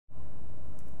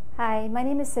Hi, my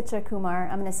name is Sitra Kumar.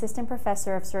 I'm an assistant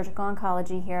professor of surgical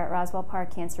oncology here at Roswell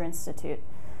Park Cancer Institute.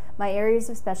 My areas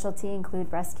of specialty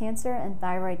include breast cancer and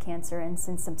thyroid cancer, and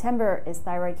since September is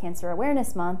Thyroid Cancer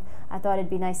Awareness Month, I thought it'd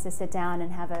be nice to sit down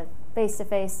and have a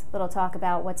face-to-face little talk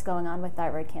about what's going on with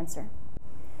thyroid cancer.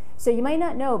 So you might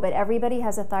not know, but everybody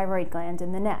has a thyroid gland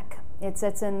in the neck. It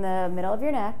sits in the middle of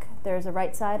your neck. There's a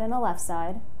right side and a left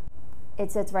side.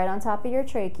 It sits right on top of your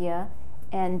trachea,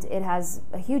 and it has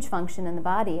a huge function in the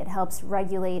body. It helps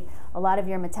regulate a lot of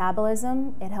your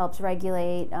metabolism. It helps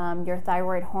regulate your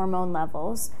thyroid hormone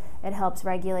levels. It helps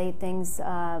regulate things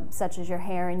such as your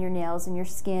hair and your nails and your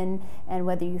skin, and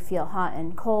whether you feel hot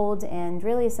and cold, and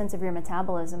really a sense of your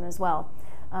metabolism as well.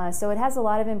 So it has a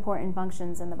lot of important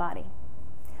functions in the body.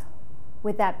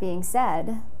 With that being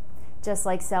said, just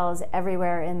like cells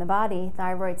everywhere in the body,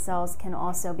 thyroid cells can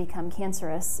also become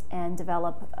cancerous and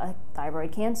develop a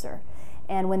thyroid cancer.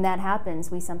 And when that happens,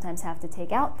 we sometimes have to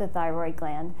take out the thyroid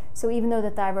gland. So even though the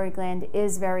thyroid gland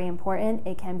is very important,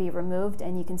 it can be removed,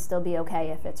 and you can still be okay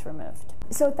if it's removed.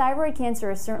 So thyroid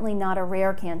cancer is certainly not a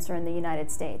rare cancer in the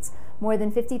United States. More than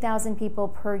 50,000 people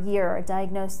per year are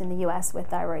diagnosed in the US with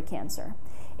thyroid cancer.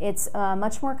 It's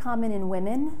much more common in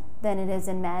women than it is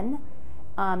in men.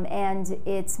 And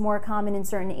it's more common in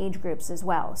certain age groups as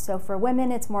well. So for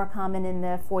women, it's more common in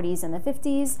the 40s and the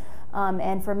 50s,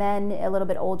 and for men, a little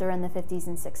bit older in the 50s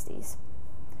and 60s.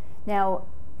 Now,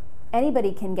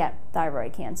 anybody can get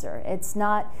thyroid cancer. It's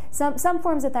not, some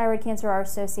forms of thyroid cancer are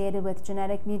associated with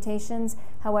genetic mutations.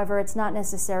 However, it's not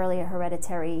necessarily a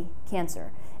hereditary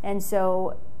cancer. And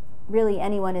so really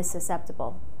anyone is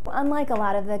susceptible. Unlike a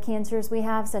lot of the cancers we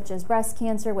have, such as breast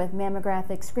cancer with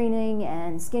mammographic screening,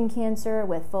 and skin cancer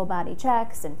with full body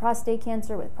checks, and prostate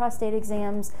cancer with prostate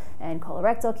exams, and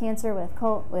colorectal cancer with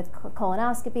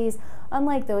colonoscopies,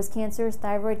 unlike those cancers,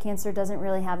 thyroid cancer doesn't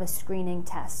really have a screening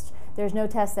test. There's no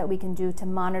test that we can do to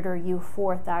monitor you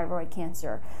for thyroid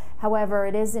cancer. However,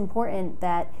 it is important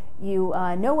that you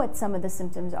know what some of the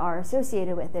symptoms are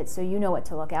associated with it, so you know what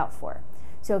to look out for.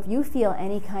 So if you feel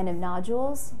any kind of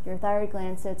nodules, your thyroid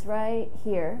gland sits right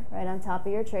here, right on top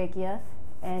of your trachea,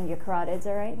 and your carotids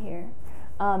are right here.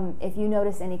 If you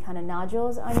notice any kind of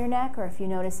nodules on your neck, or if you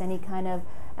notice any kind of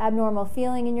abnormal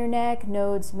feeling in your neck,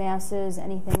 nodes, masses,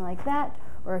 anything like that,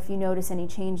 or if you notice any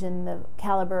change in the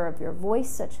caliber of your voice,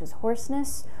 such as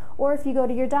hoarseness, or if you go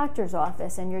to your doctor's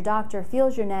office and your doctor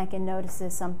feels your neck and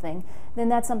notices something, then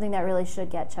that's something that really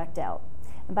should get checked out.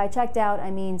 And by checked out,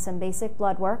 I mean some basic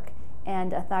blood work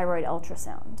and a thyroid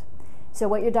ultrasound. So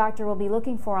what your doctor will be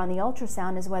looking for on the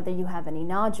ultrasound is whether you have any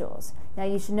nodules. Now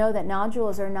you should know that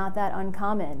nodules are not that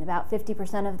uncommon. About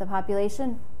 50% of the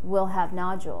population will have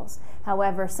nodules.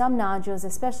 However, some nodules,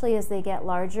 especially as they get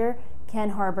larger, can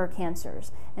harbor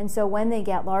cancers. And so when they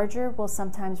get larger, we'll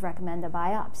sometimes recommend a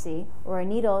biopsy or a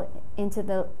needle into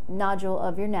the nodule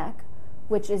of your neck,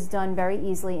 which is done very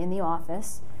easily in the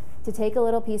office, to take a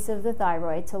little piece of the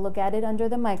thyroid, to look at it under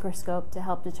the microscope to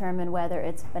help determine whether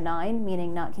it's benign,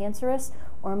 meaning not cancerous,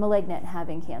 or malignant,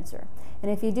 having cancer. And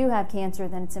if you do have cancer,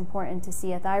 then it's important to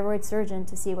see a thyroid surgeon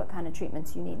to see what kind of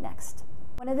treatments you need next.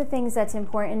 One of the things that's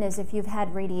important is if you've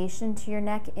had radiation to your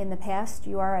neck in the past,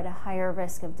 you are at a higher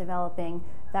risk of developing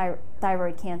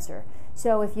thyroid cancer.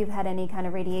 So if you've had any kind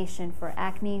of radiation for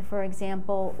acne, for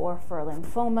example, or for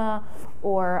lymphoma,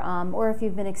 or if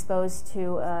you've been exposed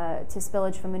to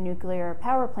spillage from a nuclear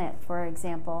power plant, for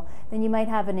example, then you might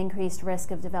have an increased risk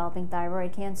of developing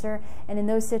thyroid cancer. And in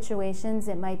those situations,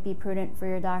 it might be prudent for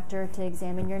your doctor to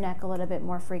examine your neck a little bit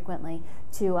more frequently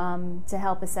to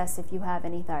help assess if you have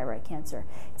any thyroid cancer.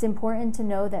 It's important to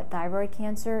know that thyroid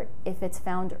cancer, if it's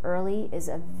found early, is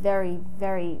a very,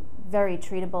 very, very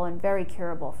treatable and very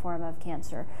curable form of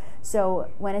cancer. So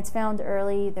when it's found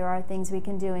early, there are things we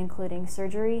can do, including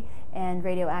surgery and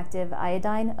radioactive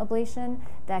iodine ablation,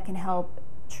 that can help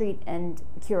treat and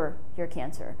cure your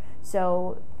cancer.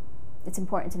 So it's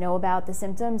important to know about the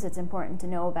symptoms, it's important to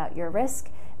know about your risk,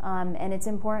 and it's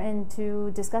important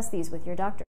to discuss these with your doctor.